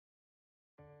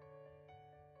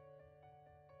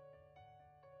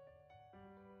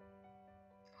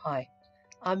Hi,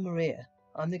 I'm Maria.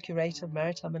 I'm the curator of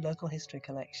Maritime and Local History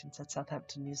Collections at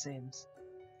Southampton Museums.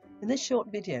 In this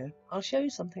short video, I'll show you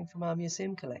something from our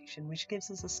museum collection which gives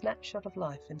us a snapshot of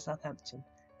life in Southampton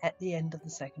at the end of the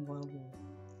Second World War.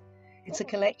 It's a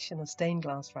collection of stained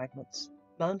glass fragments,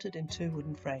 mounted in two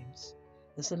wooden frames.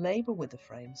 There's a label with the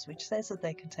frames which says that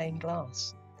they contain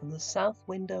glass from the south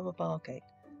window of a bar gate,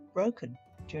 broken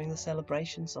during the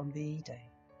celebrations on VE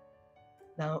Day.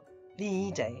 Now,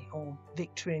 VE Day, or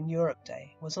Victory in Europe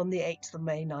Day, was on the 8th of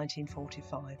May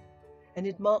 1945, and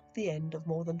it marked the end of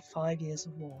more than 5 years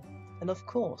of war, and of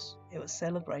course it was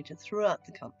celebrated throughout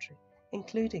the country,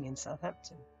 including in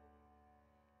Southampton.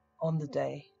 On the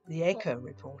day, the Echo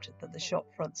reported that the shop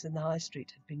fronts in the High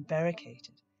Street had been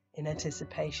barricaded in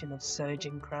anticipation of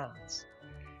surging crowds,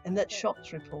 and that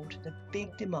shops reported a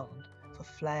big demand for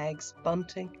flags,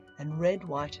 bunting, and red,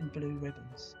 white and blue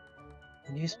ribbons.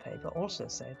 The newspaper also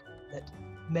said that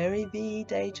 "Merry VE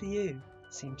Day to you"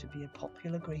 seemed to be a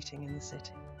popular greeting in the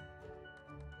city.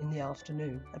 In the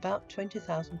afternoon, about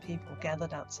 20,000 people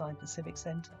gathered outside the Civic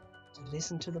Centre to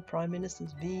listen to the Prime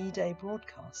Minister's VE Day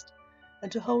broadcast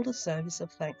and to hold a service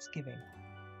of thanksgiving.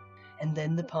 And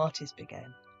then the parties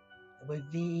began. There were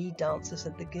VE dances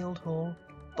at the Guildhall,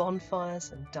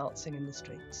 bonfires and dancing in the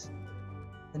streets.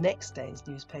 The next day's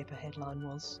newspaper headline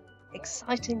was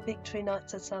 "Exciting victory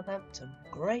nights at Southampton.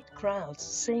 Great crowds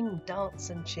sing, dance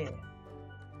and cheer."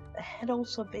 There had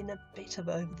also been a bit of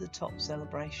over-the-top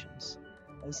celebrations.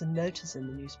 There was a notice in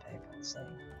the newspaper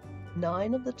saying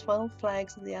 9 of the 12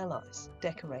 flags of the Allies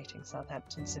decorating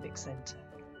Southampton Civic Centre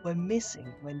were missing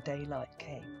when daylight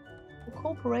came. The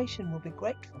corporation will be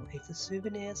grateful if the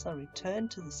souvenirs are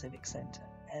returned to the Civic Centre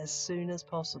as soon as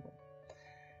possible.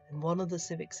 And one of the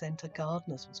Civic Centre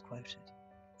gardeners was quoted,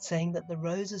 saying that the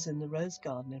roses in the rose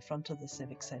garden in front of the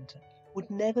Civic Centre would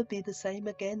never be the same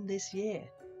again this year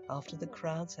after the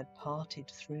crowds had partied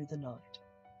through the night.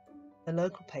 The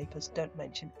local papers don't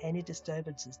mention any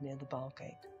disturbances near the bar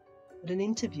gate, but an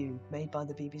interview made by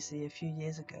the BBC a few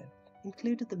years ago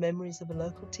included the memories of a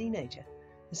local teenager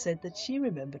who said that she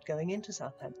remembered going into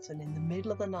Southampton in the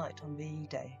middle of the night on VE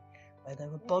Day, where there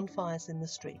were bonfires in the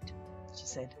street. She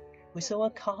said, "We saw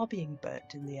a car being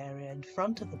burnt in the area in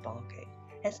front of the bar gate,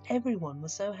 as everyone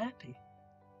was so happy."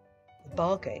 The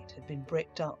bar gate had been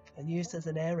bricked up and used as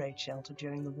an air raid shelter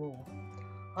during the war.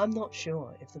 I'm not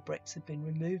sure if the bricks had been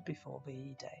removed before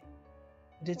VE Day,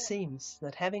 but it seems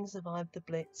that having survived the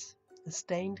Blitz, the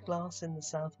stained glass in the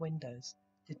south windows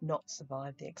did not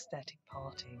survive the ecstatic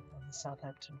partying of the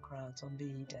Southampton crowds on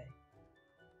VE Day.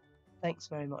 Thanks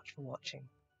very much for watching.